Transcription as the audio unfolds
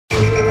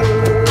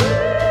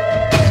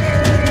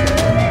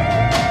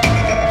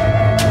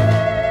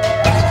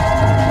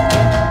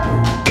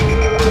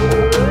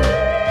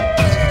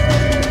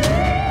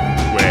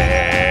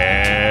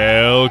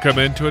welcome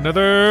into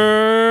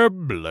another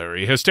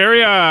Blurry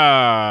Hysteria.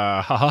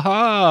 Ha ha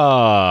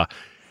ha.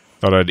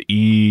 Thought I'd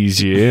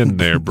ease you in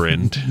there,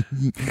 Brent.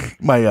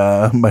 My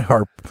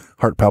heart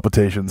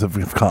palpitations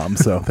have calmed,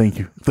 so thank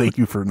you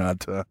for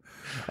not.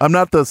 I'm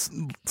not the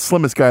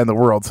slimmest guy in the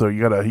world, so you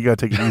gotta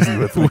take it easy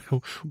with me.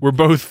 We're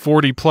both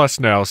 40 plus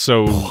now,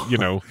 so you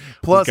know.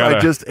 Plus, I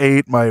just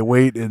ate my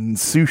weight in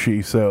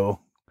sushi, so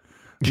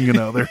you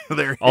know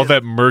they're all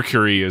that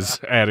mercury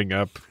is adding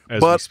up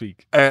as we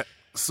speak.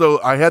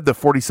 So I had the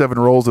 47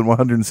 rolls and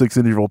 106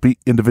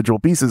 individual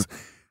pieces.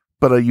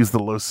 But I use the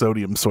low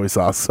sodium soy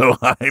sauce, so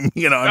I'm fighting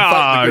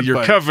the good you're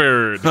fight.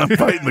 Covered. I'm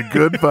fighting the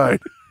good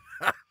fight.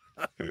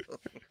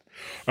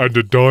 And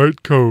the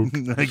Diet Coke.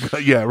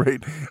 Yeah,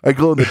 right. I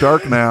glow in the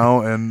dark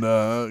now, and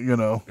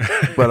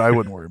but I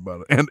wouldn't worry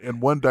about it.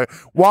 And one day,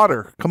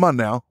 water. Come on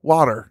now,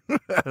 water.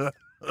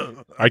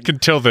 I can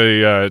tell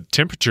the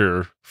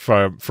temperature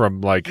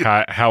from like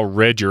how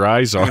red your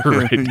eyes are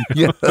right now.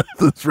 Yeah,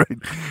 that's right.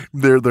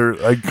 They're.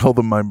 I call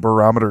them my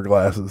barometer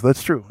glasses.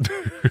 That's true.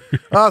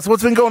 So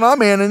what's been going on,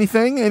 man?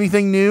 Anything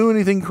new?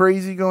 Anything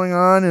crazy going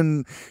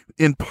on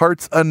in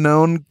parts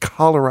unknown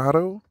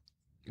Colorado?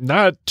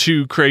 Not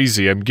too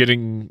crazy. I'm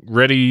getting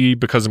ready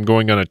because I'm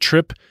going on a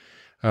trip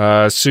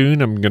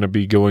soon. I'm going to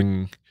be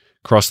going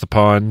across the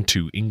pond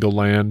to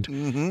Engleland.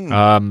 Mm-hmm.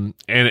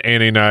 And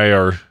Annie and I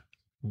are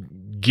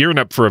gearing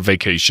up for a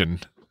vacation.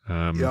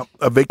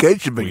 A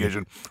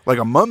vacation, like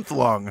a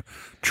month-long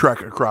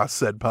trek across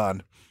said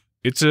pond.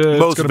 It's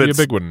going to be a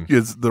big one.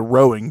 Is the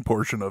rowing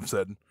portion of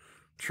said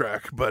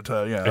trek, but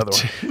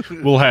otherwise.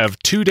 We'll have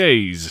 2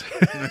 days.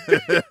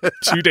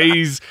 2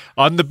 days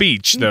on the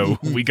beach, though.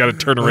 We got to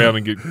turn around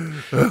and get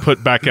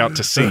put back out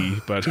to sea,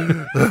 but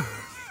at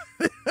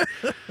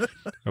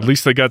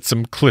least they got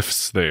some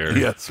cliffs there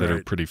that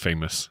are pretty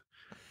famous.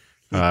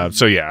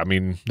 So yeah, I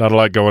mean, not a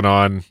lot going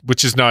on,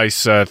 which is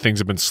nice. Things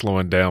have been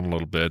slowing down a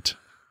little bit.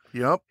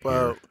 Yep.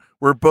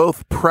 We're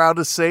both proud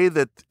to say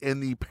that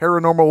in the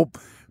Paranormal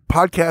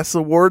Podcast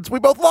Awards, we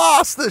both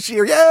lost this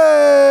year.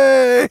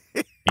 Yay!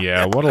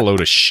 Yeah, what a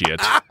load of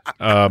shit.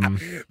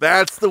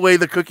 That's the way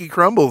the cookie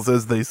crumbles,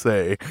 as they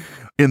say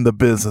in the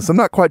business. I'm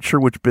not quite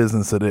sure which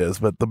business it is,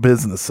 but the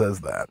business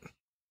says that.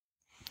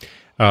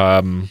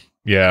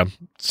 Yeah,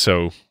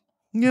 so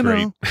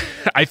great.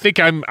 I think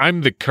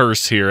I'm the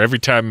curse here. Every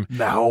time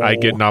I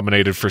get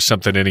nominated for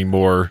something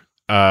anymore,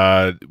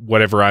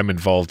 whatever I'm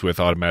involved with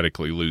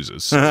automatically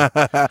loses. So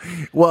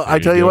well, I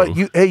tell you what,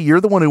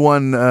 you're the one who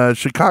won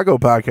Chicago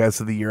Podcast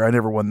of the Year. I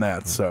never won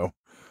that, so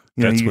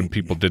that's when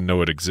people didn't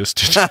know it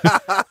existed.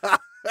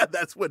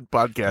 That's when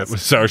podcasts. That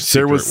was our secret.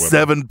 There was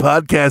 7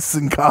 podcasts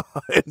in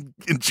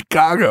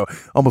Chicago,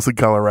 almost in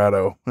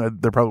Colorado.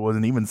 There probably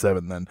wasn't even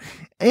 7 then.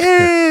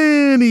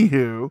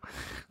 Anywho,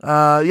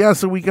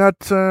 so we got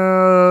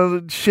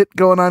shit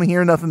going on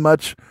here. Nothing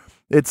much.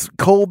 It's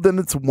cold, then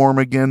it's warm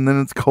again,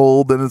 then it's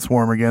cold, then it's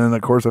warm again, and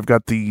of course I've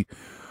got the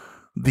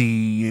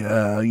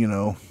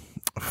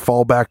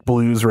fallback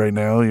blues right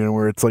now.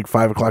 Where it's like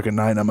 5 o'clock at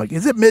night. And I'm like,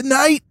 is it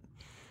midnight?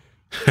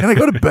 Can I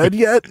go to bed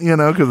yet?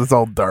 Because it's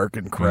all dark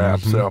and crap.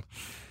 Mm-hmm. So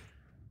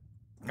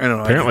I don't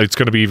know. Apparently, it's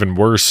going to be even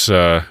worse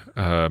over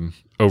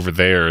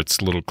there. It's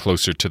a little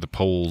closer to the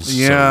poles.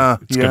 Yeah,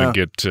 so it's going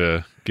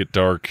to get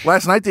dark.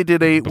 Last night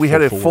we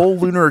had a full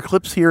lunar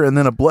eclipse here and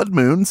then a blood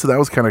moon, so that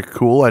was kind of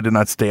cool. I did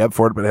not stay up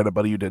for it, but I had a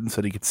buddy who did and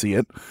said he could see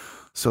it.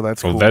 So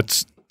that's cool.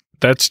 That's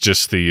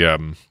just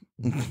the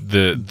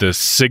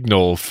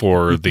signal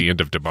for the end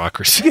of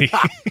democracy.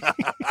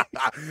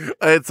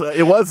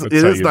 It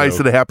is nice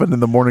that it happened in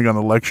the morning on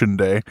election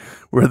day,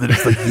 where they're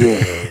just like,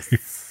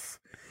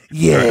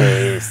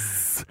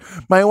 yes.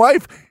 My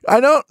wife, I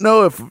don't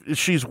know if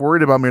she's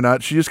worried about me or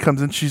not. She just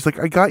comes in, she's like,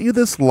 I got you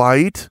this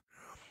light.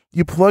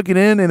 You plug it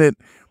in and it,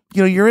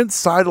 you're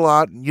inside a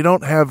lot. You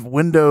don't have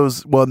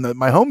windows. Well,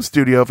 my home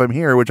studio, if I'm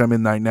here, which I'm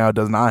in right now,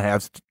 does not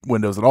have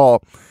windows at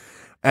all.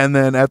 And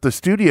then at the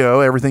studio,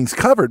 everything's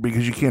covered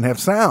because you can't have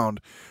sound.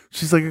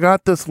 She's like, I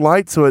got this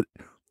light so it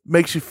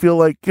makes you feel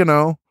like,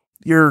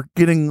 you're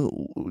getting,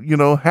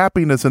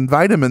 happiness and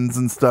vitamins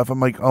and stuff. I'm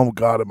like, oh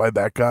God, am I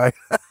that guy?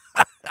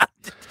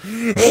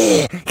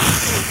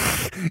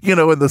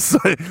 When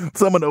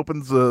someone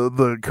opens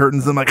the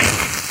curtains, I'm like,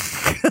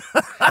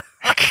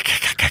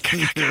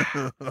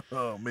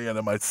 oh man,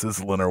 am I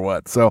sizzling or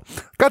what? So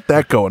got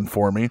that going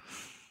for me.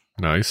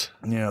 Nice.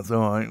 Yeah,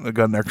 so I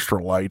got an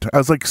extra light. I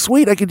was like,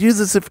 sweet, I could use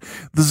this if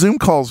the Zoom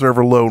calls are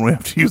ever low and we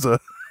have to use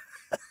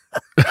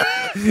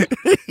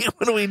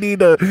when we need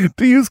to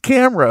use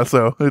camera.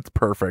 So it's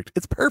perfect.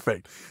 It's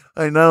perfect.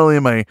 Not only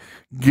am I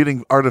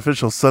getting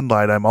artificial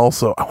sunlight, I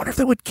wonder if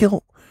that would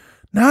kill.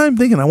 Now I'm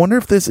thinking, I wonder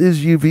if this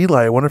is UV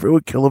light. I wonder if it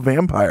would kill a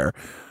vampire.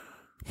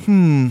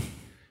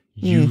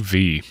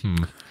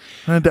 UV.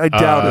 I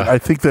doubt it. I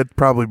think that'd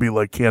probably be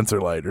like cancer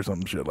light or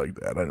some shit like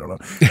that. I don't know.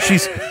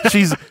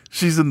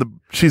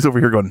 She's over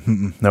here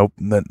going, nope,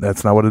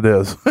 that's not what it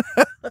is.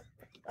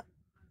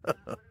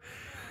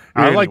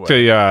 I like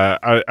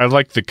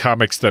the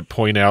comics that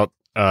point out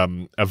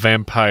a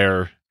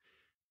vampire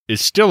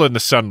is still in the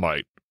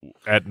sunlight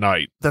at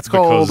night. That's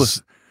called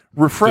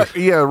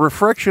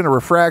refraction or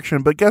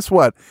refraction. But guess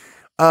what?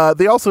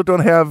 They also don't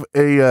have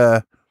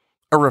a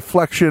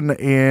reflection,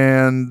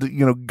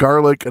 and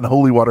garlic and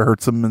holy water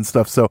hurts them and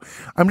stuff. So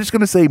I'm just going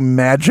to say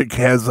magic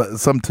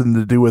has something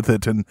to do with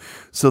it, and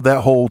so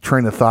that whole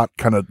train of thought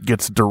kind of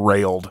gets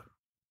derailed.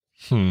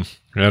 I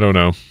don't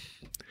know.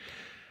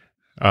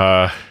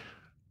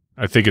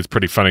 I think it's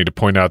pretty funny to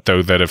point out,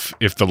 though, that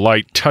if the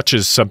light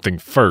touches something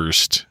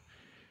first,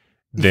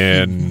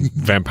 then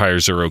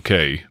vampires are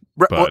okay.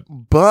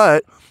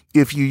 But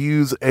if you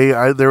use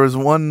there was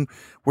one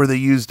where they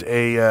used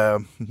a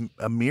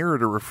mirror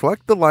to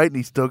reflect the light, and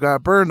he still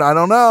got burned. I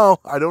don't know.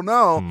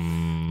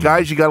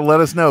 Guys, you got to let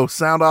us know.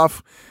 Sound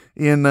off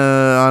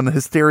on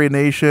Hysteria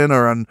Nation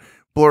or on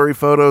Blurry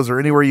Photos or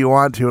anywhere you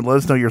want to, and let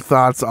us know your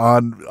thoughts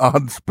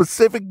on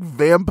specific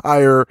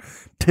vampire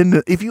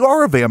if you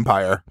are a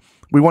vampire,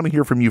 we want to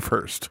hear from you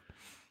first.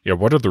 Yeah,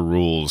 what are the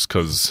rules?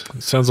 Because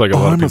it sounds like a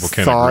lot of people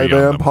can't agree on them.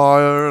 I'm a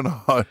vampire, and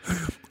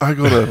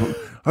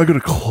I go to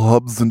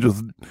clubs and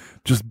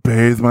just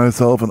bathe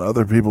myself in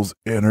other people's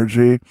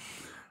energy.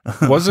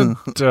 Wasn't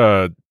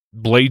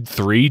Blade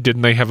 3?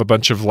 Didn't they have a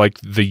bunch of like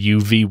the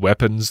UV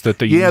weapons that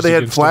they used? Yeah, they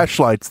had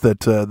flashlights that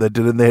did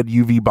it. They had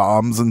UV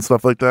bombs and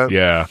stuff like that.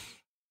 Yeah,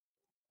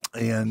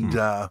 and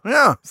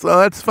so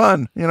that's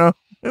fun.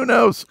 Who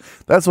knows?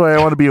 That's why I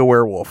want to be a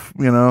werewolf.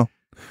 You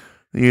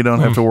don't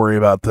have to worry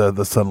about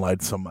the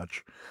sunlight so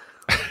much.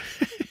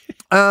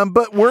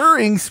 But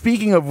worrying,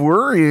 speaking of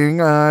worrying,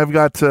 I've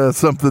got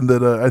something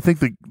that I think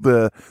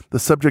the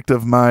subject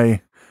of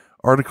my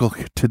article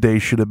today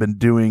should have been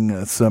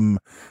doing some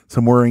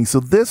worrying. So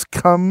this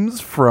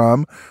comes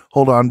from,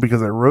 hold on,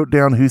 because I wrote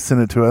down who sent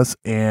it to us,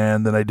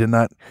 and then I did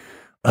not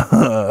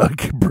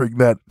bring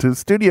that to the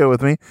studio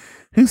with me.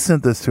 Who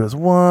sent this to us?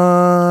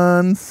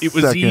 It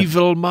was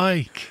Evil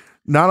Mike.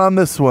 Not on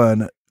this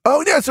one.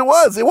 Oh, yes, it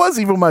was. It was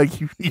Evil Mike.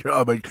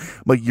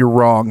 You're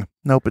wrong.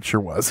 Nope, it sure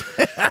was.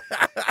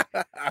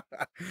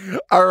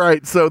 All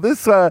right. So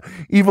this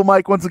Evil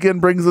Mike once again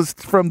brings us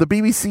from the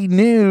BBC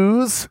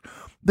News.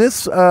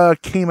 This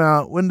came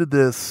out. When did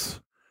this?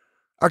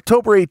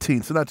 October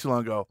 18th, so not too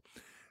long ago.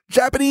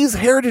 Japanese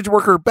heritage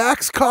worker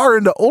backs car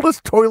into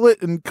oldest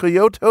toilet in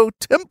Kyoto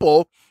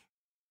temple.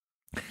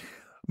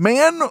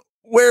 Man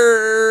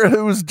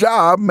whose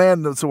job,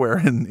 in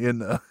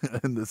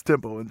this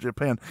temple in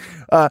Japan,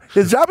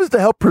 his job is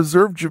to help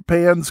preserve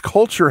Japan's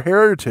culture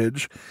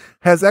heritage,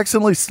 has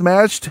accidentally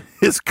smashed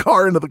his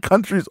car into the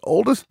country's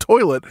oldest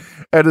toilet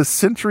at a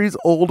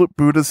centuries-old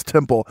Buddhist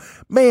temple.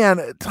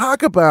 Man,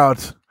 talk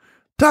about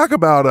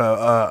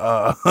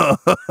a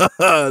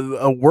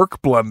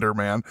work blunder,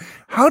 man.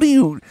 How do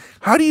you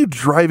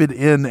drive it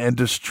in and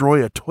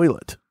destroy a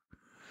toilet?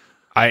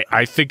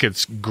 I think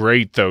it's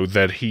great though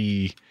that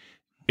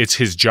it's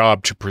his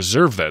job to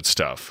preserve that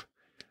stuff.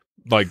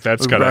 Like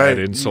that's got to add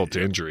insult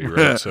to injury,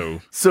 right?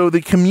 So the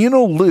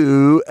communal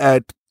loo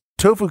at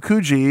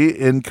Tofukuji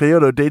in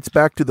Kyoto dates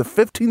back to the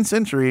 15th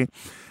century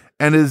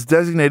and is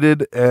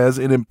designated as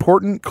an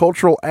important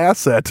cultural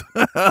asset.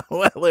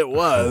 Well, it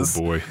was.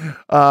 Oh boy.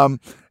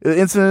 The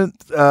incident,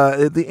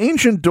 the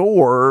ancient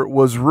door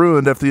was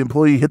ruined after the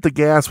employee hit the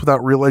gas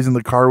without realizing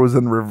the car was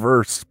in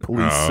reverse,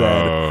 police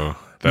said.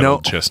 That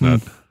old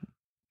chestnut.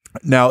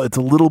 Now, it's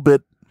a little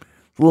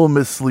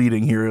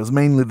misleading here. It was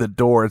mainly the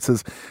door. It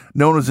says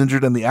no one was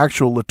injured and the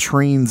actual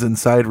latrines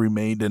inside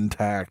remained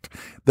intact.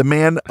 The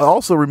man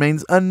also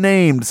remains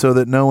unnamed so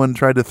that no one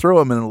tried to throw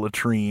him in a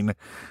latrine.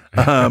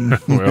 Well,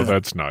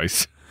 that's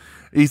nice.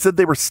 He said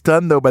they were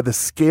stunned, though, by the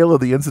scale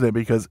of the incident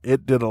because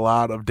it did a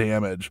lot of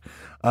damage.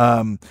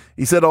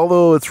 He said,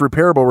 although it's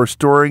repairable,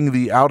 restoring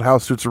the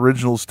outhouse to its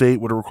original state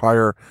would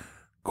require,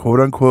 quote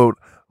unquote,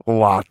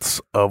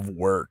 lots of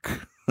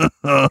work.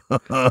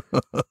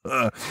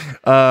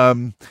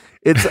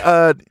 It's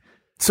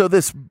so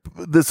this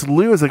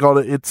loo, as they called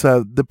it, it's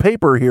the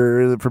paper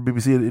here from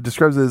BBC. It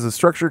describes it as a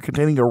structure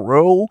containing a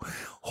row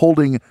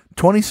holding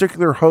 20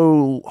 circular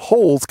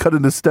holes cut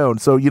into stone.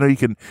 So you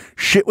can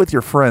shit with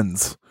your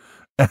friends.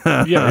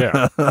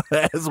 Yeah.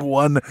 As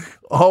one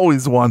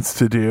always wants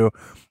to do.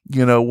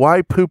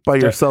 Why poop by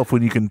yourself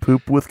when you can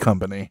poop with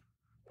company?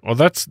 Well,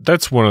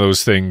 that's one of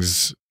those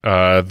things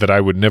that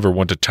I would never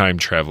want to time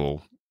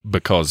travel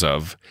because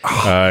of.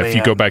 If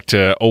you go back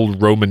to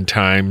old Roman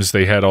times,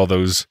 they had all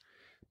those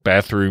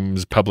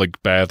bathrooms,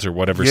 public baths or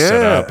whatever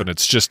set up, and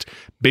it's just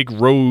big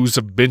rows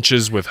of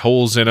benches with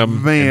holes in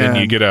them, and then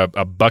you get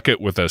a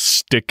bucket with a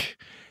stick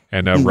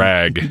and a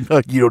rag.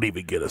 You don't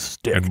even get a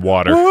stick. And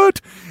water.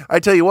 What? I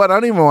tell you what, I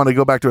don't even want to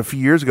go back to a few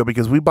years ago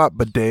because we bought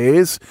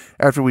bidets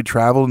after we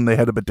traveled and they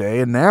had a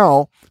bidet, and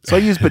now, so I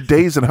use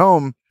bidets at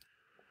home.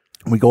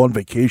 We go on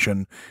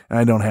vacation and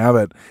I don't have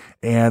it,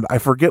 and I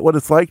forget what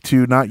it's like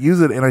to not use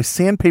it, and I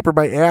sandpaper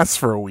my ass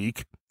for a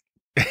week.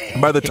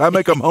 And by the time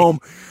I come home,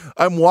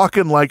 I'm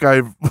walking like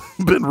I've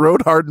been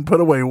rode hard and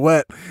put away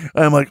wet.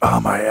 And I'm like,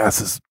 oh, my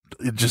ass is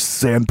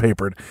just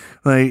sandpapered.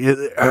 Like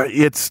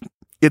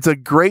it's a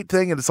great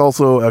thing, and it's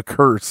also a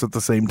curse at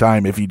the same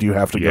time if you do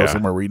have to go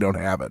somewhere where you don't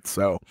have it.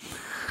 So,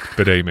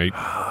 bidet, mate.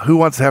 Who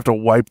wants to have to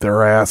wipe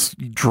their ass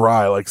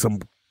dry like some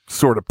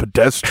sort of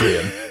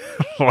pedestrian.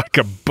 Like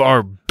a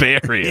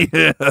barbarian.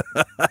 Yeah.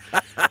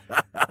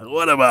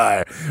 What am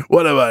I?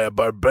 A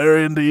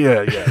barbarian to you?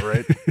 Yeah,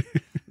 right.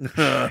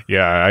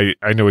 Yeah,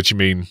 I know what you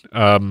mean.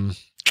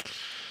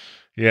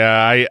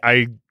 Yeah,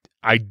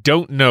 I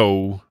don't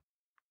know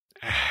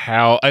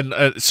how.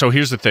 And so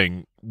here's the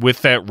thing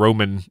with that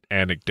Roman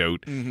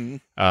anecdote. Mm-hmm.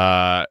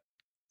 I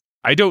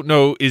don't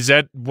know. Is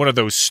that one of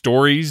those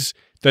stories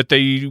that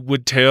they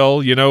would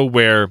tell?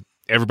 Where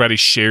everybody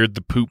shared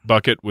the poop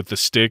bucket with the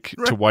stick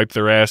to wipe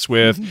their ass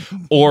with,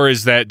 or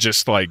is that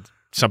just like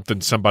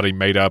something somebody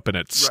made up and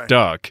it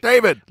stuck?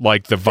 David,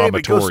 like the vomitorium.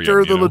 David, go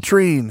stir the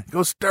latrine.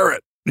 Go stir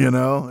it.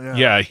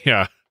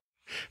 Yeah.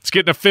 It's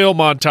getting a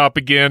film on top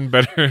again.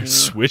 Better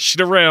swish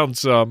it around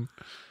some.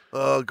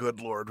 Oh,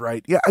 good Lord,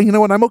 right. Yeah, you know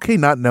what? I'm okay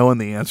not knowing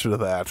the answer to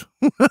that.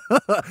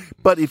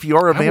 But if you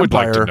are a vampire would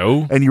like to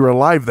know. And you're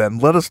alive then,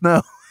 let us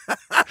know.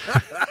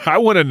 I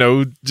want to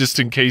know just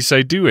in case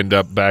I do end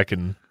up back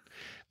in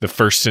the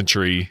 1st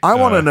century. I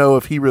want to know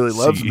if he really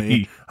loves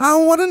me. I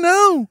want to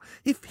know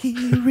if he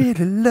really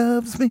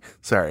loves me.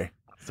 Sorry,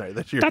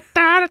 that's your...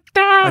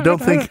 I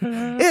don't think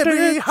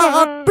every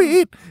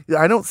heartbeat...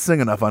 I don't sing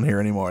enough on here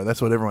anymore.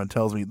 That's what everyone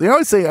tells me. They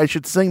always say I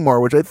should sing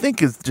more, which I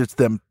think is just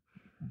them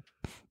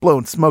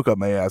blowing smoke up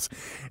my ass.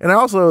 And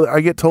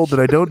I get told that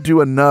I don't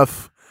do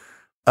enough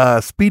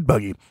speed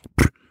buggy.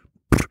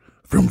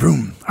 Vroom,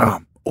 vroom.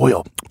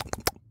 Oil.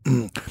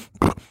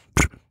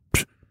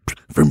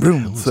 Vroom,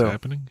 vroom. What's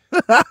happening?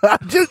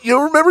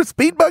 You remember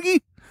Speed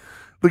Buggy?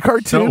 The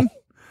cartoon? No.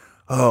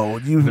 Oh,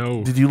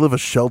 No. Did you live a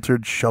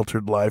sheltered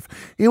life?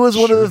 It was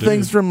one of the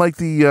things from like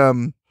the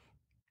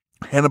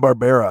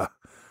Hanna-Barbera.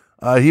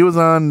 He was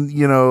on,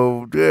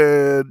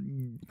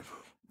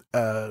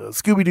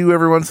 Scooby-Doo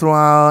every once in a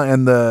while,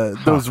 and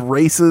those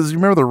races. You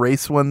remember the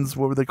race ones?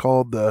 What were they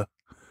called? The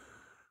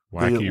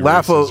Wacky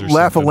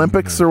Laugh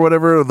Olympics or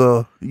whatever.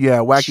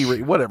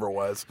 Wacky whatever it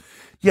was.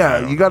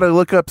 Yeah, you got to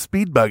look up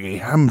Speed Buggy.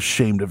 I'm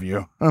ashamed of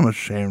you.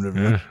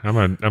 Yeah,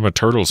 I'm a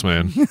turtles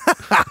man. I'm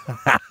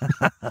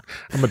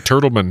a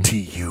turtleman. To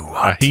you,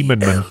 a He-Man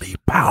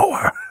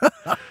power.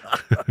 All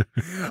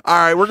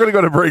right, we're gonna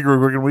go to break.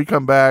 When we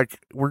come back,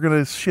 we're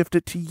gonna shift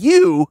it to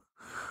you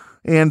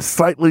and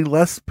slightly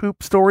less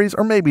poop stories,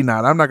 or maybe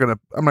not. I'm not gonna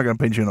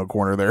paint you in a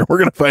corner there. We're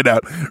gonna find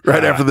out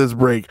right after this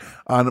break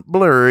on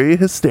Blurry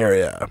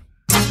Hysteria.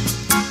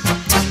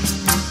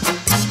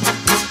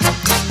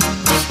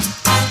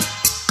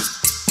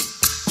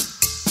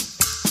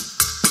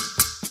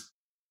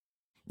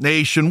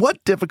 Nation,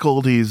 what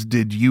difficulties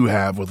did you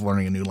have with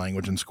learning a new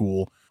language in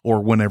school or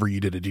whenever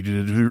you did it? Did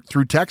you do it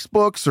through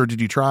textbooks, or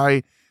did you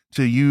try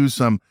to use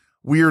some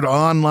weird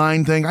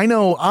online thing? I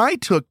know I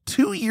took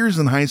 2 years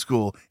in high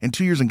school and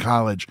 2 years in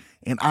college,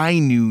 and I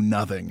knew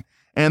nothing.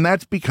 And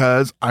that's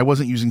because I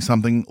wasn't using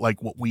something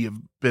like what we have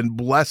been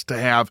blessed to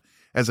have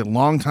as a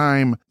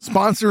longtime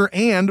sponsor,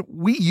 and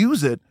we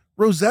use it,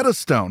 Rosetta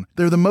Stone.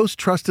 They're the most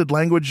trusted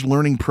language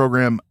learning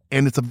program,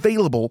 and it's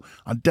available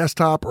on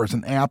desktop or as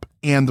an app.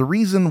 And the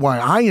reason why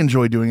I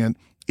enjoy doing it,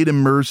 it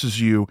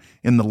immerses you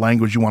in the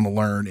language you want to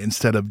learn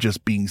instead of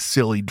just being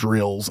silly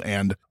drills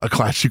and a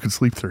class you can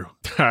sleep through.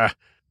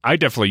 I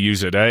definitely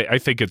use it. I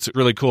think it's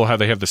really cool how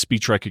they have the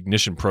speech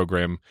recognition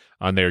program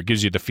on there. It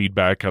gives you the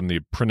feedback on the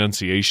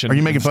pronunciation. Are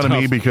you making fun of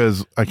me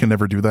because I can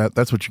never do that?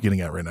 That's what you're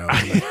getting at right now.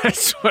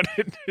 That's what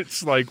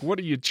it's like. What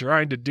are you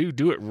trying to do?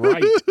 Do it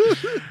right.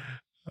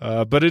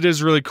 But it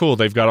is really cool.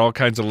 They've got all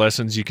kinds of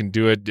lessons. You can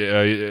do it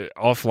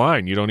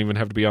offline. You don't even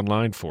have to be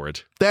online for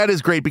it. That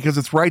is great because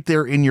it's right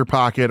there in your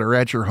pocket or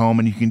at your home,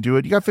 and you can do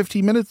it. You got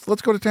 15 minutes.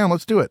 Let's go to town.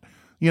 Let's do it.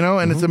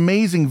 And it's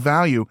amazing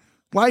value.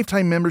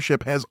 Lifetime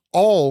membership has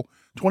all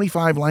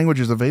 25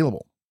 languages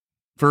available.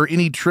 For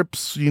any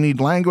trips you need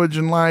language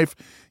in life,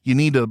 you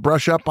need to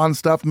brush up on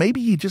stuff.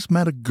 Maybe you just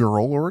met a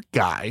girl or a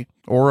guy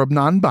or a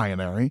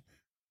non-binary,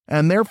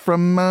 and they're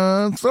from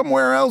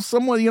somewhere else,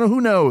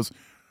 who knows?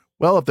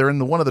 Well, if they're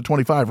in one of the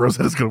 25,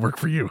 Rosetta's going to work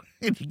for you.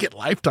 And you get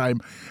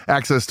lifetime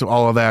access to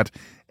all of that.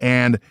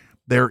 And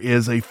there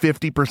is a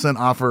 50%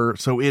 offer,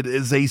 so it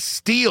is a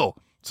steal.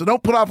 So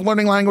don't put off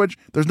learning language.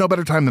 There's no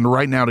better time than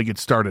right now to get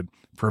started.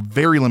 For a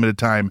very limited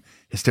time,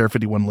 Hysteria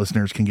 51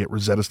 listeners can get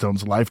Rosetta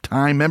Stone's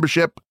lifetime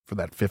membership for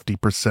that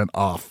 50%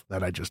 off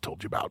that I just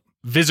told you about.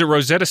 Visit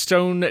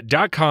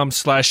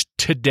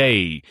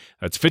rosettastone.com/today.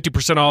 That's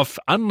 50% off,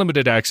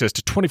 unlimited access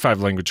to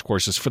 25 language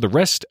courses for the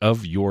rest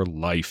of your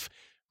life.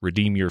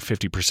 Redeem your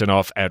 50%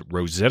 off at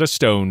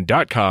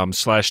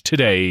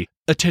rosettastone.com/today.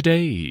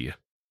 Today.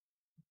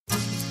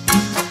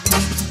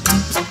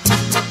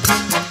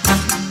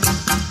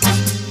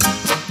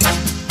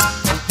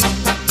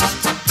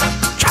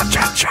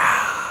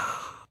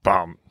 Cha-cha-cha.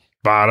 Bum,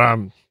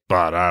 ba-dum,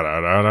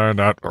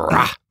 ba-da-da-da-da-da,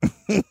 rah.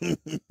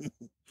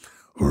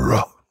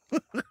 Rah.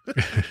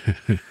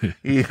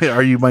 Yeah,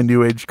 are you my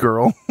new age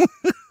girl?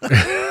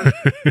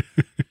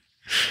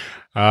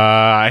 Hey,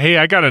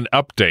 I got an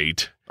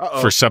update.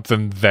 Uh-oh. For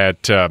something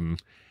that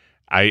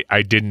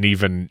I didn't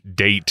even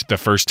date the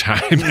first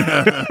time.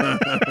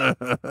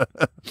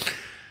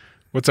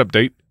 What's up,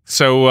 date?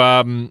 So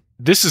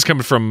this is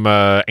coming from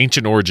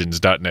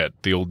ancientorigins.net,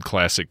 the old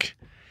classic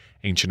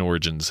Ancient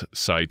Origins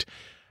site.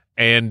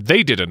 And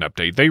they did an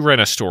update. They ran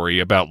a story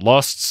about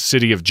lost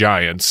city of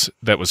giants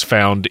that was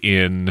found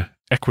in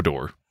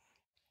Ecuador.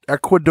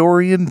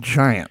 Ecuadorian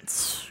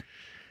giants.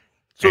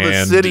 So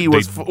the city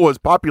was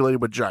populated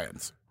with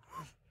giants.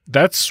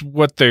 That's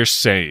what they're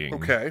saying.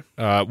 Okay.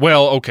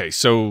 Okay.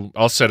 So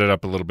I'll set it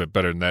up a little bit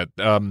better than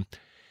that.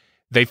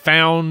 They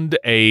found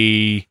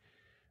a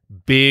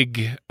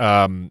big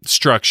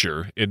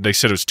structure. And they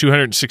said it was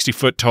 260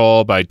 foot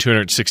tall by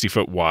 260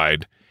 foot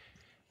wide.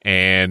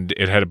 And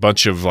it had a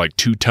bunch of like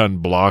 2-ton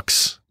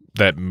blocks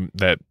that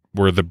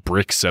were the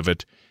bricks of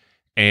it.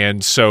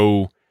 And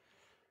so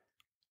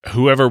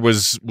whoever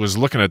was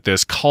looking at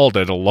this called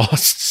it a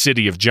lost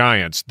city of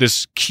giants.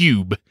 This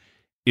cube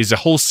is a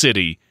whole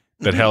city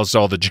that housed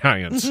all the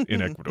giants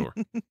in Ecuador.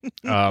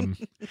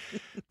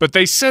 But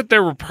they said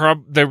there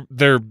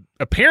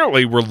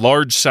apparently were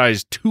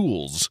large-sized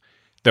tools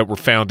that were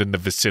found in the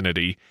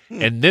vicinity,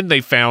 and then they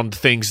found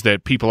things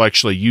that people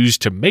actually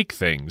used to make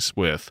things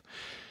with.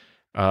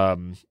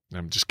 I'm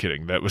just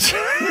kidding. That was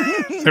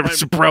there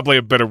was probably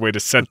a better way to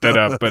set that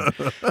up, but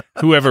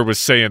whoever was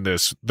saying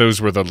this,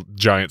 those were the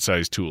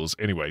giant-sized tools.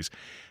 Anyways,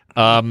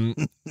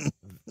 in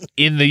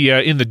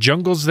the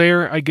jungles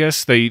there, I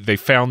guess they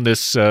found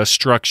this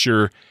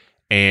structure,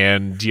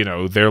 and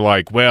they're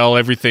like, well,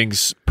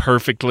 everything's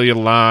perfectly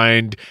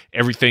aligned,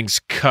 everything's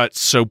cut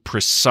so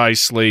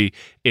precisely.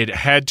 It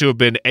had to have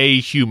been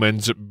A,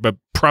 humans, but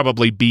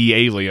probably B,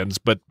 aliens,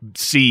 but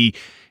C,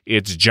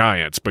 it's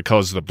giants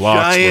because the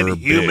blocks were big.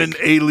 Human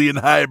alien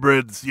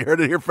hybrids. You heard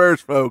it here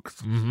first,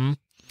 folks. Mm-hmm.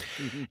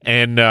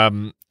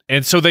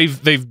 And so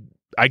they've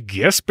I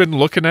guess been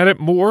looking at it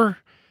more.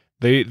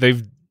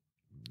 They've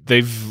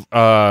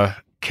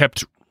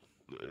kept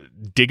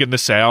digging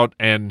this out,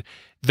 and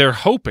they're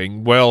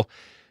hoping. Well,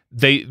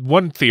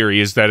 one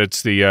theory is that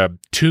it's the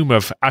tomb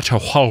of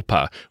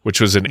Atahualpa, which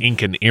was an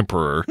Incan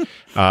emperor,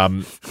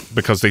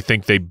 because they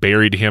think they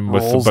buried him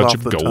with a bunch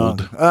of gold.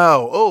 Tongue.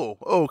 Oh,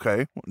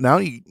 okay. Now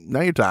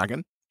you're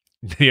talking.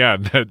 Yeah,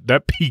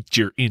 that piqued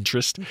your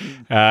interest.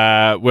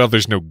 Well,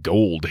 there's no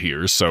gold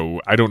here,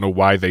 so I don't know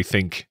why they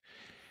think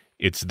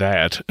it's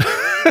that.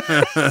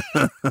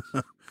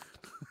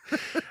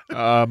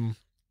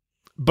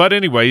 But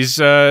anyways,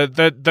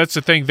 that's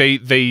the thing.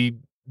 They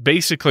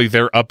basically,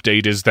 their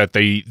update is that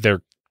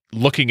they're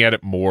looking at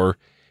it more,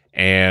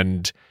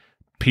 and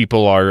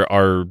people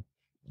are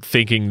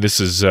thinking this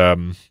is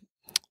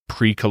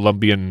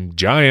pre-Columbian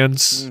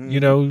giants,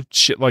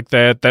 shit like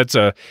that. That's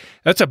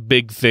a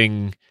big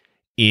thing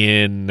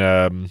in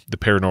the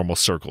paranormal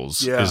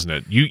circles, isn't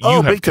it? You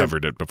have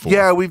covered it before.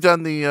 Yeah, we've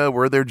done the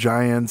were there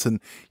giants, and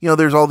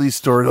there's all these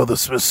stories. Oh, the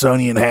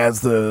Smithsonian has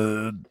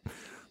the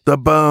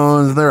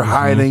bones, and they're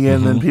hiding it,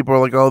 and then people are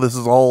like, oh, this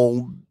is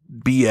all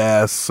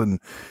BS,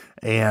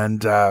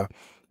 and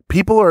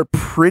people are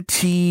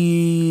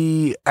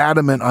pretty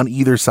adamant on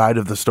either side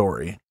of the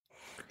story.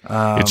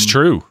 It's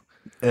true,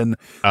 and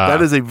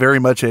that is a very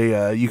much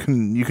a you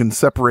can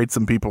separate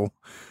some people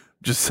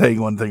just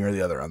saying one thing or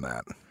the other on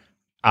that.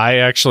 I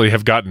actually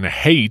have gotten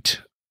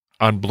hate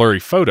on Blurry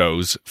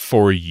Photos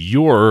for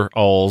your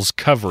all's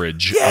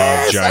coverage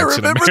of giants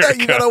in America. I remember that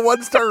you got a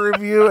 1-star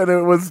review, and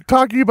it was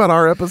talking about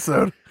our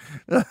episode.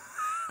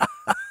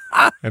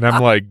 And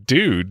I'm like,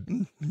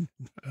 dude,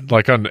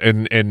 like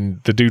and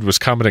the dude was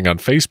commenting on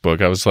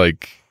Facebook. I was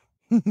like,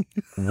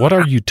 what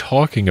are you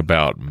talking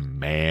about,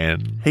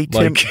 man? Hey,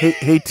 Tim,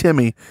 hey,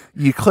 Timmy,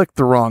 you clicked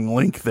the wrong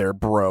link there,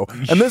 bro.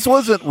 And this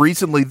wasn't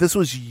recently. This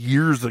was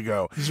years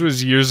ago. I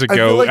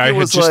feel like it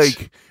was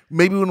like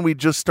maybe when we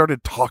just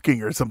started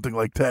talking or something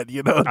like that,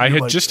 I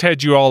had just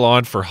had you all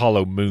on for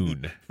Hollow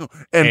Moon.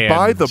 And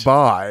by the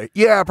by,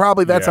 yeah,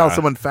 probably that's how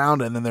someone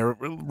found it, and then they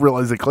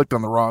realized they clicked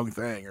on the wrong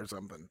thing or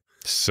something.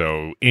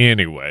 So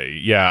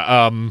anyway,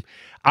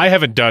 I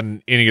haven't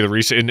done any of the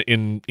research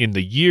in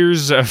the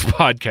years of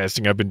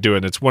podcasting I've been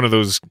doing. It's one of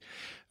those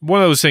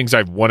things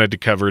I've wanted to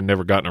cover and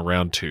never gotten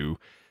around to,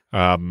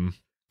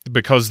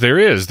 because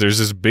there's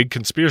this big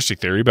conspiracy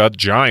theory about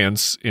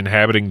giants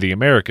inhabiting the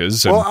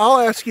Americas. Well,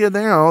 I'll ask you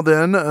now.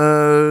 Then,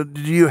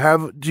 do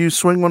you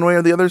swing one way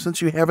or the other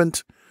since you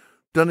haven't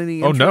done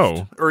any?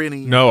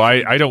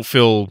 I don't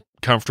feel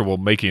comfortable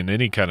making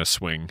any kind of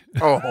swing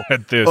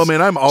at this. Oh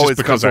man, I'm always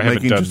comfortable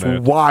making just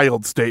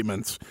wild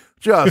statements.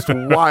 Just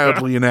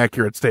wildly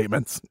inaccurate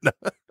statements.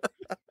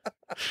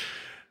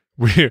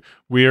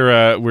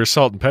 We're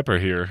salt and pepper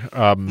here.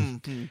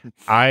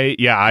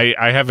 I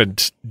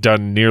haven't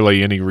done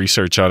nearly any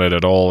research on it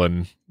at all,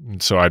 and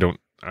so I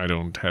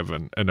don't have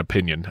an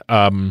opinion.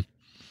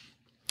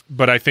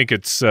 But I think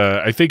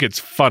it's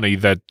funny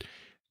that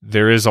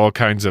there is all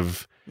kinds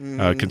of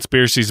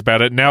conspiracies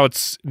about it. Now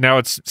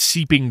it's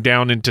seeping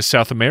down into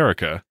South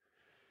America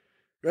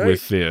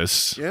with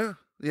this. Yeah.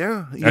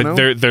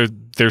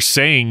 They're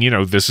saying,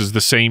 this is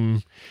the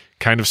same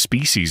kind of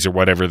species or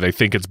whatever. They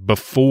think it's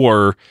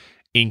before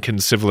Incan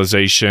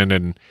civilization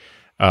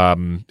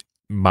and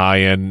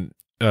Mayan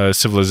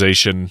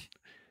civilization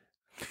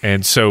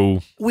And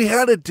so we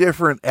had a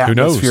different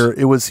atmosphere.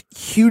 It was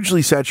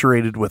hugely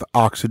saturated with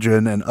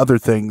oxygen and other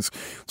things.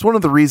 It's one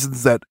of the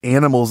reasons that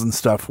animals and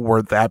stuff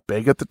weren't that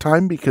big at the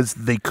time, because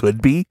they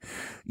could be,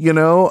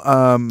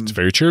 it's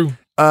very true.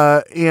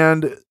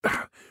 And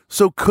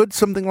so could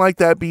something like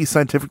that be,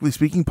 scientifically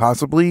speaking,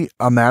 possibly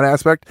on that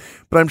aspect?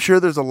 But I'm sure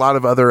there's a lot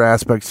of other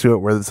aspects to it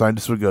where the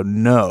scientists would go,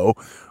 no,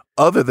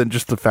 other than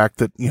just the fact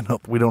that,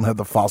 we don't have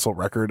the fossil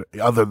record,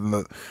 other than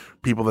the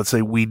people that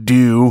say we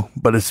do,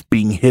 but it's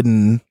being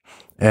hidden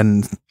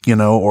and,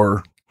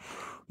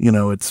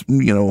 it's,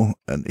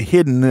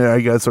 hidden, I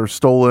guess, or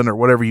stolen or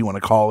whatever you want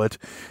to call it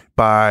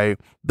by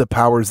the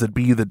powers that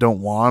be that don't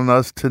want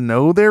us to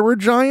know there were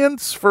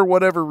giants for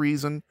whatever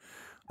reason.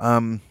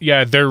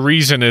 Their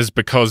reason is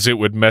because it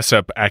would mess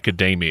up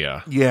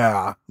academia.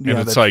 Yeah. And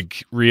it's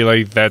like,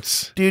 really?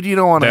 Dude, you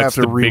don't want to have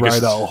to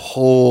rewrite a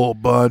whole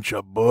bunch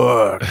of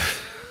books.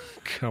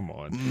 Come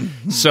on.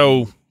 Mm-hmm.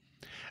 So,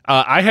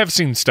 I have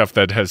seen stuff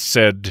that has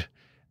said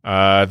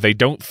they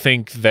don't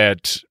think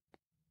that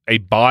a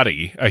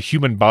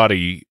human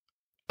body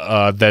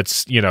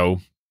that's,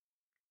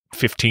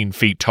 15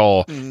 feet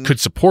tall could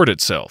support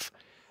itself.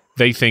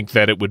 They think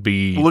that it would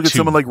be... Look at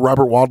someone like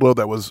Robert Wadlow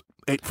that was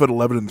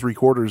 8'11" and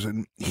 3/4",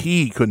 and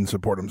he couldn't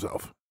support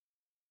himself.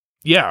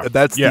 Yeah, it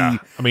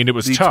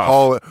was tough.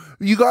 Tall,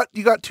 you got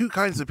two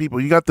kinds of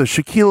people. You got the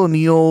Shaquille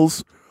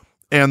O'Neals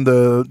and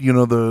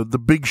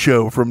the Big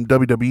Show from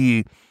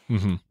WWE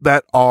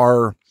that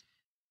are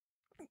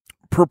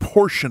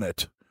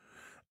proportionate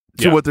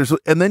to what there's,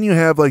 and then you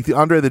have like the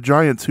Andre the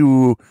Giants,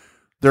 who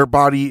their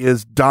body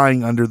is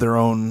dying under their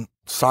own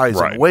size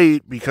and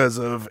weight because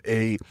of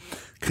a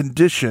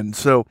condition.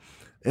 So.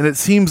 And it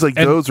seems like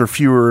those are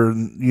fewer,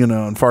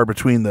 and far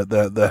between,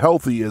 the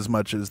healthy as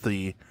much as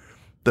the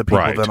people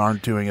that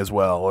aren't doing as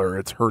well, or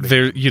it's hurting.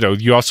 There,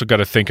 you also got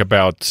to think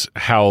about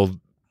how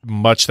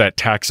much that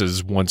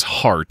taxes one's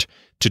heart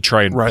to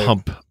try and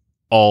pump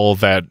all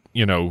that,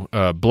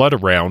 blood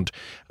around.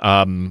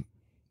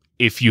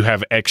 If you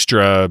have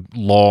extra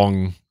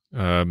long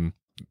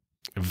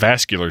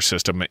vascular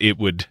system, it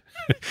would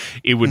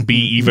be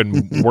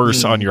even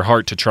worse on your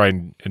heart to try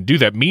and do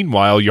that.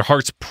 Meanwhile, your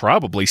heart's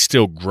probably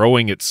still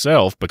growing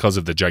itself because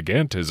of the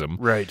gigantism.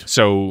 Right.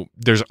 So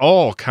there's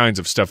all kinds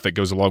of stuff that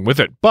goes along with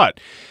it. But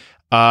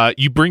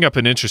you bring up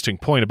an interesting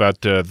point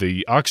about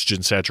the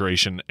oxygen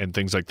saturation and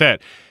things like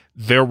that.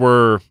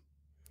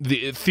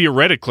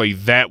 Theoretically,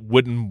 that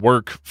wouldn't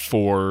work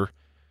for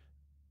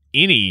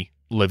any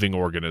living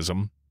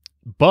organism.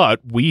 But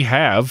we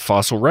have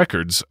fossil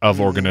records of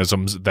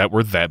organisms that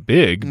were that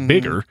big,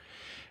 bigger.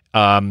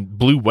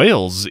 Blue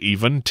whales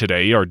even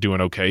today are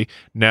doing okay.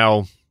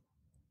 Now,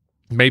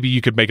 maybe you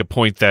could make a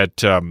point that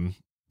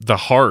the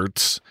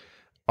hearts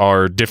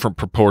are different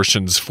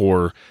proportions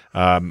for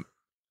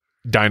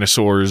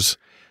dinosaurs,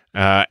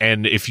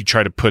 and if you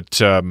try to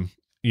put a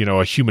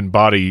human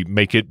body,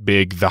 make it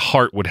big, the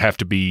heart would have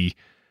to be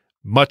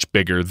much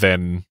bigger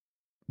than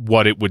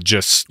what it would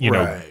just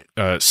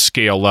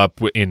scale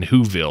up in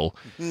Whoville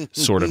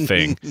sort of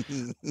thing.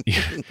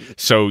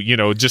 So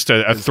just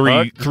a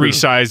three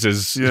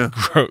sizes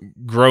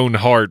grown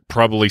heart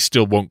probably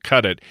still won't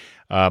cut it.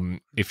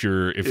 If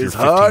you're 15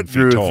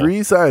 feet tall.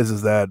 3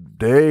 sizes that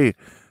day,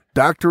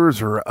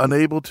 doctors were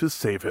unable to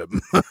save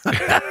him.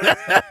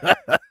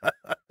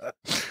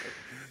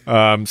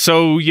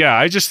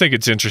 I just think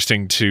it's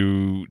interesting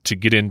to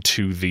get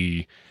into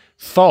the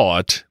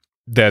thought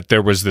that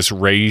there was this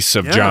race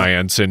of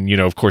giants, and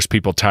of course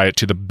people tie it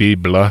to the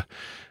Bible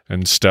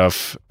and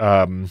stuff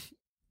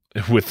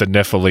with the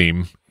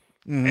Nephilim,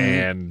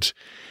 and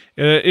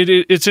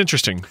it's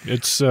interesting.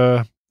 It's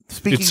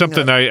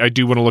something I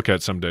do want to look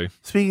at someday.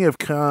 Speaking of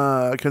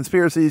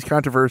conspiracies,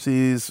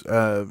 controversies,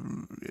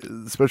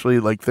 especially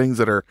like things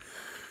that are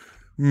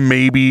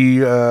maybe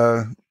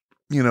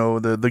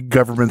the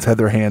government's had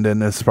their hand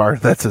in, as far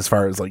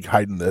as like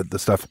hiding the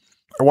stuff.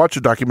 I watched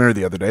a documentary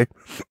the other day.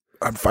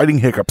 I'm fighting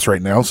hiccups right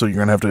now, so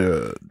you're gonna have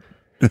to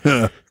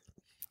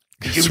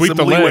sweep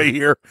the leg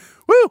here.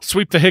 Woo!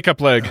 Sweep the hiccup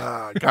leg.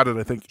 Got it,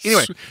 I think.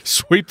 Anyway,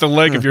 sweep the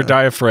leg of your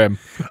diaphragm.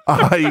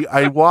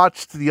 I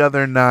watched the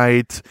other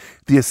night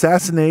The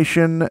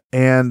Assassination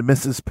and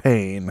Mrs.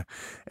 Payne,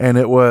 and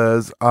it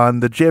was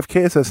on the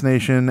JFK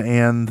assassination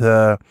and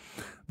the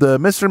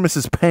Mr. and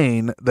Mrs.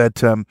 Payne.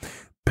 That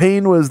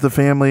Payne was the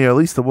family, or at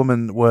least the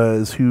woman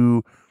was,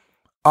 who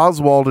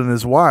Oswald and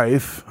his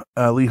wife,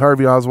 Lee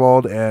Harvey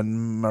Oswald,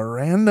 and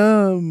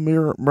Miranda,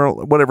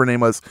 whatever her name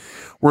was,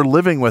 were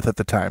living with at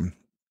the time.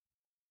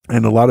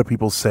 And a lot of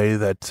people say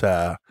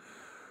that,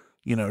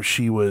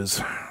 she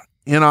was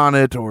in on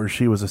it, or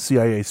she was a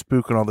CIA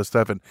spook and all this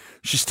stuff. And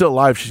she's still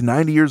alive. She's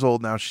 90 years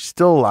old now. She's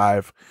still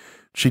alive.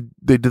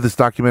 They did this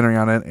documentary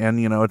on it, and,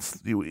 it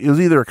was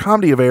either a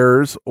comedy of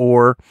errors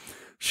or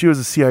she was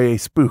a CIA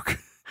spook.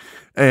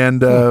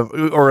 And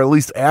or at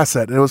least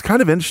asset. And it was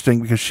kind of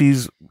interesting because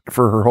she's,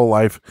 for her whole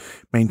life,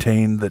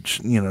 maintained that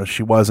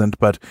she wasn't,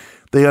 but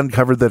they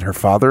uncovered that her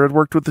father had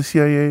worked with the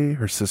CIA,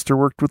 her sister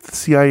worked with the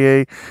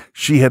CIA,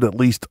 she had at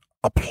least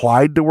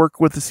applied to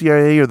work with the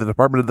CIA or the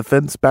Department of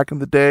Defense back in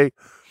the day.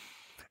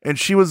 And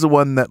she was the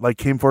one that like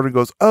came forward and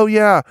goes, "Oh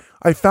yeah,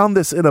 I found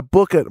this in a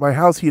book at my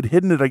house. He had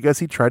hidden it. I guess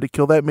he tried to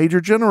kill that major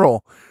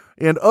general.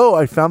 And oh,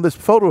 I found this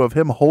photo of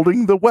him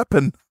holding the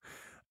weapon.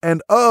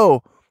 And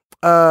oh,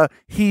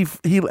 he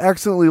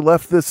accidentally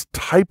left this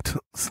typed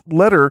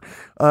letter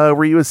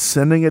where he was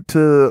sending it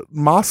to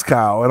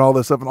Moscow and all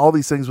this stuff. And all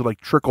these things would like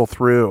trickle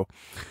through.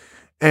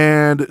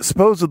 And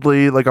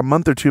supposedly, like a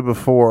month or two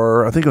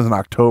before, I think it was in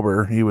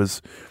October, he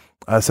was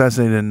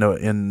assassinated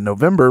in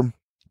November.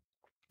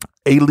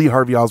 A. Lee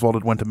Harvey Oswald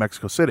had went to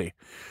Mexico City.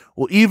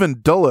 Well,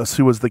 even Dulles,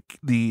 who was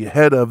the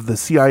head of the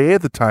CIA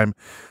at the time,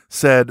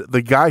 said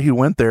the guy who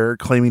went there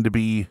claiming to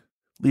be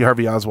Lee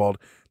Harvey Oswald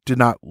did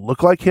not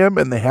look like him,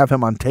 and they have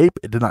him on tape.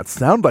 It did not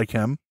sound like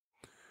him.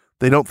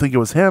 They don't think it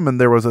was him,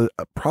 and there was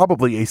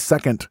probably a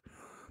second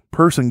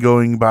person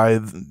going by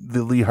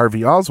the Lee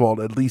Harvey Oswald,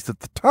 at least at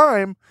the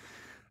time.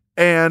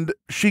 And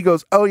she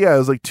goes, oh yeah, it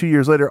was like 2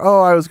 years later.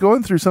 Oh, I was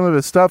going through some of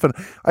his stuff and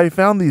I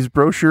found these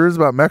brochures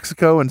about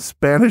Mexico and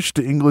Spanish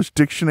to English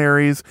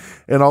dictionaries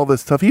and all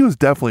this stuff. He was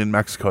definitely in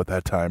Mexico at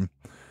that time.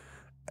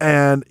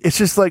 And it's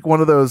just like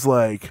one of those,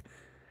 like,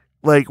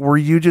 were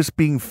you just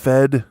being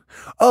fed?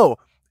 Oh,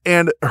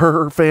 and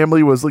her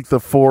family was like the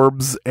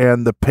Forbes,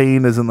 and the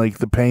Payne is in like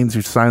the Paynes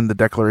who signed the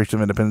Declaration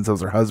of Independence. That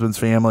was her husband's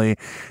family.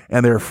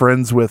 And they're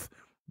friends with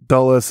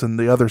Dulles and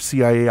the other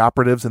CIA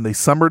operatives, and they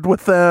summered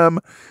with them.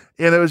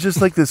 And it was just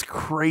like this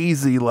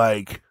crazy,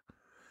 like,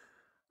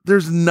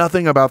 there's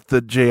nothing about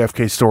the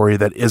JFK story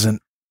that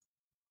isn't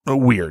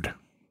weird,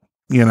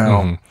 you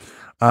know?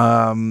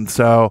 Mm-hmm.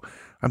 So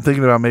I'm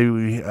thinking about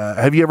maybe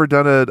have you ever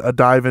done a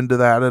dive into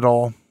that at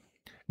all?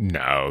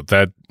 No,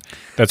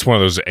 that's one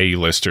of those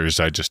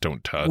A-listers I just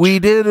don't touch. We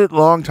did it a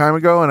long time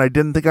ago, and I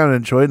didn't think I would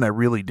enjoy it, and I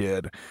really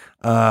did.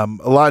 A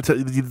lot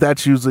of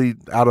that's usually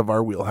out of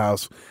our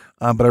wheelhouse.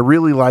 But I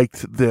really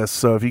liked this.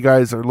 So if you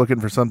guys are looking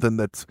for something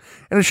and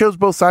it shows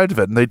both sides of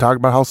it, and they talk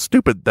about how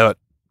stupid that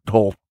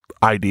whole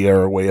idea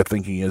or way of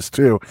thinking is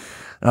too.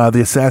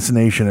 The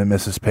Assassination of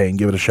Mrs. Payne,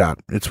 give it a shot.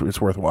 It's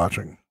worth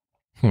watching.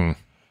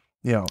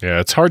 Yeah,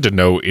 it's hard to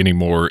know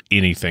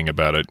anything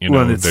about it. You know,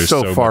 when it's there's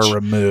so far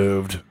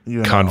removed.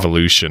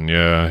 Convolution.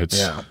 Yeah,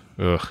 it's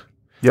ugh.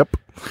 Yep.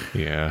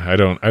 Yeah, I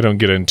don't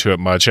get into it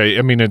much.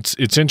 I mean,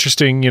 it's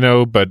interesting, you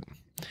know, but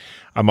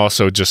I'm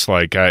also just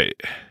like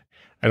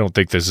I don't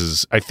think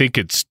I think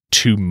it's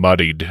too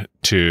muddied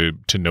to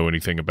know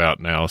anything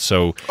about now.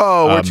 So,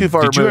 we're too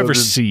far. Did you ever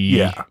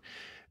see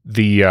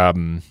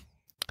the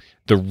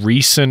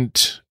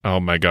recent? Oh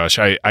my gosh,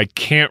 I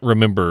can't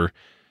remember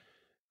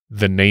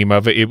the name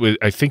of it.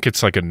 I think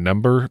it's like a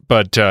number,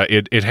 but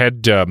it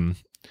had.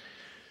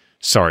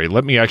 Sorry,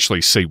 let me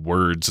actually say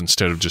words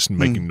instead of just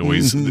making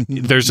noise.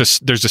 There's a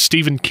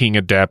Stephen King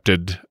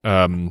adapted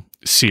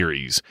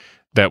series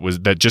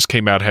that just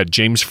came out, had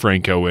James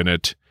Franco in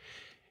it.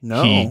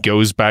 No. He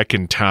goes back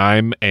in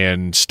time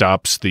and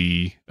stops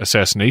the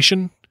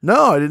assassination.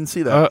 No, I didn't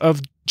see that. Of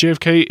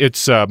JFK.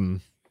 It's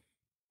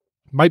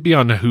might be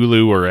on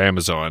Hulu or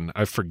Amazon.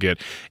 I forget.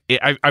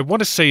 I want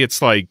to say it's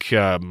like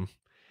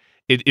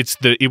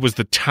it was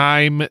the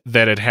time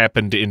that it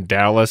happened in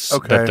Dallas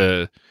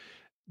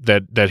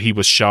that he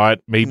was shot,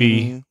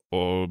 maybe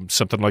or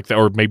something like that,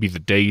 or maybe the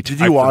date.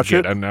 Did you watch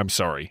it? I'm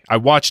sorry. I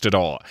watched it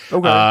all.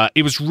 Okay.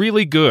 It was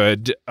really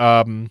good.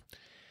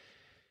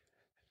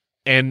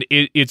 And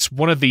it's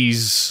one of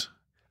these.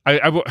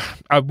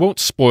 I won't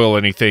spoil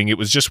anything. It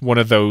was just one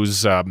of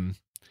those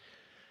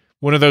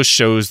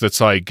shows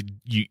that's like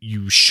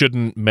you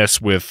shouldn't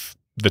mess with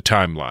the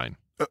timeline.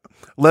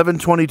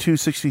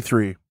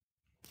 11/22/63.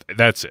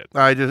 That's it.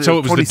 So it was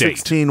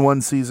 2016 one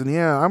season.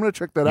 Yeah, I'm gonna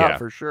check that out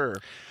for sure.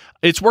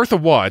 It's worth a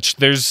watch.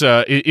 There's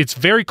it's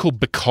very cool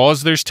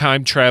because there's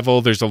time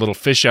travel. There's a little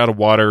fish out of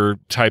water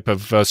type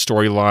of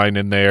storyline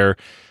in there,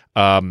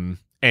 and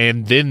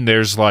then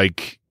there's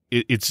like.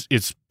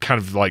 It's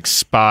kind of like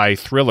spy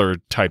thriller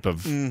type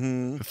of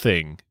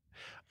thing.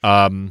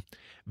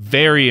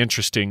 Very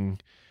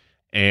interesting,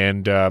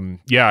 and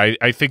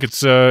I think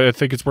it's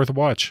worth a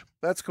watch.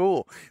 That's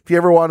cool. If you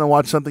ever want to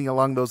watch something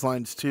along those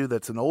lines too,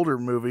 that's an older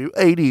movie,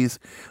 80s,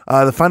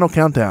 The Final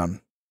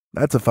Countdown.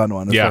 That's a fun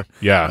one.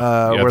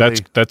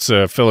 That's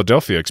a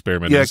Philadelphia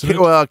Experiment. Yeah, isn't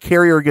it?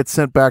 Carrier gets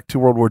sent back to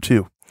World War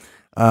II,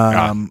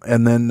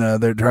 and then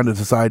they're trying to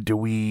decide: do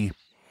we?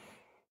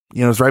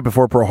 You know, it's right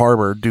before Pearl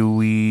Harbor. Do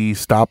we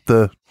stop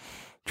the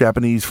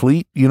Japanese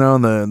fleet? You know,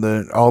 and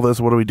the all this.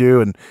 What do we do?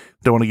 And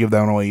don't want to give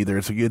that one away either.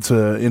 It's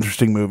a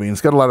interesting movie, and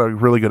it's got a lot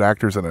of really good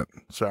actors in it.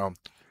 So,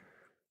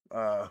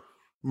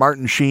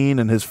 Martin Sheen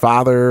and his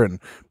father and a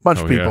bunch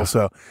of people. Yeah.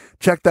 So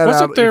check that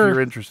out if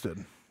you're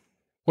interested.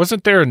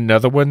 Wasn't there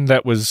another one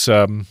that was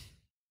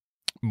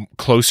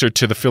closer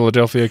to the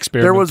Philadelphia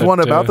Experiment? There was one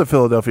about the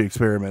Philadelphia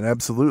Experiment.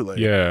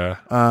 Absolutely. Yeah.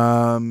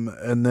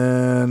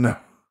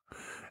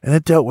 And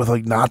it dealt with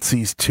like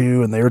Nazis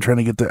too, and they were trying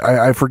to get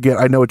I forget.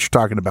 I know what you're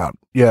talking about.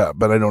 Yeah,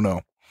 but I don't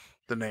know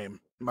the name.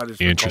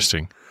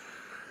 Interesting.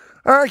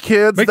 All right,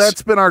 kids,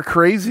 that's been our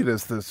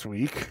craziness this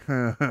week.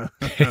 Do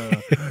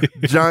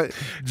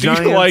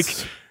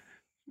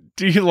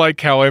Do you like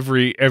how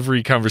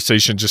every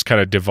conversation just kind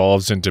of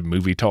devolves into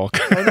movie talk?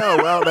 I know.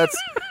 Well,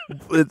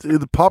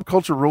 the pop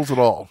culture rules it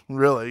all,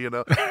 really.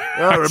 Well,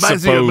 it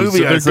reminds me of a movie.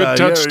 So they're good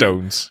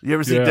touchstones. You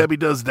ever see Debbie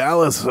Does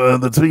Dallas?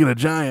 Speaking of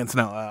Giants,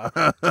 no.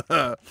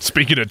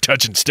 Speaking of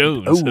touching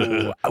stones.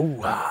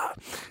 All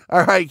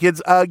right,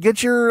 kids.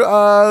 Get your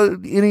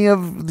any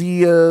of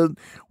the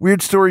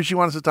weird stories you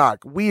want us to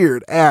talk.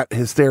 Weird at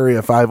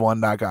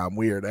hysteria51.com.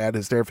 Weird at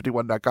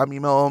hysteria51.com.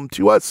 Email them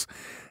to us,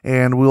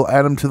 and we'll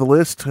add them to the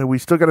list. We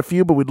still got a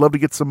few, but we'd love to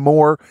get some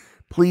more.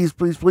 Please,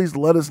 please, please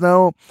let us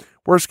know.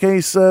 Worst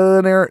case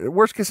scenario,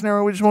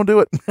 we just won't do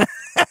it.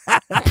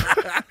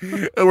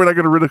 We're not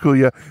going to ridicule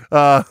you.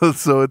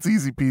 So it's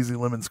easy peasy,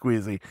 lemon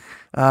squeezy.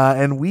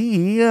 And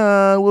we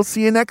will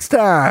see you next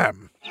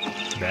time.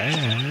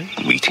 Bye.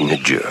 Meeting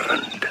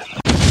adjourned.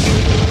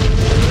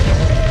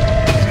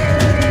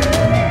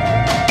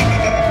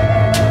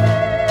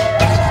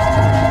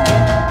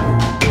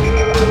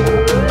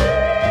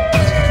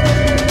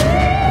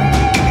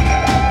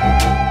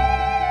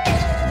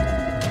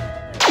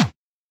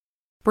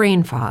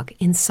 Brain fog,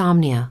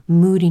 insomnia,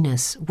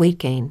 moodiness, weight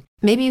gain.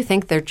 Maybe you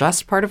think they're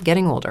just part of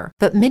getting older,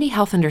 but MIDI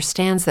Health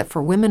understands that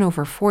for women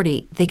over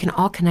 40, they can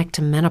all connect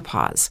to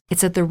menopause.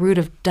 It's at the root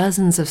of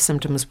dozens of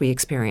symptoms we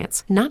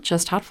experience, not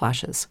just hot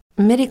flashes.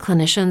 MIDI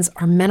clinicians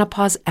are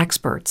menopause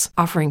experts,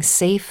 offering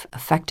safe,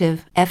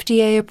 effective,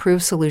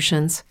 FDA-approved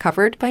solutions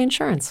covered by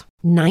insurance.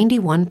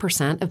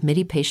 91% of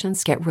MIDI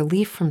patients get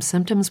relief from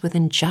symptoms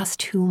within just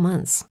 2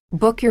 months.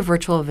 Book your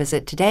virtual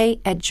visit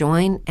today at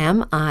joinmidi.com.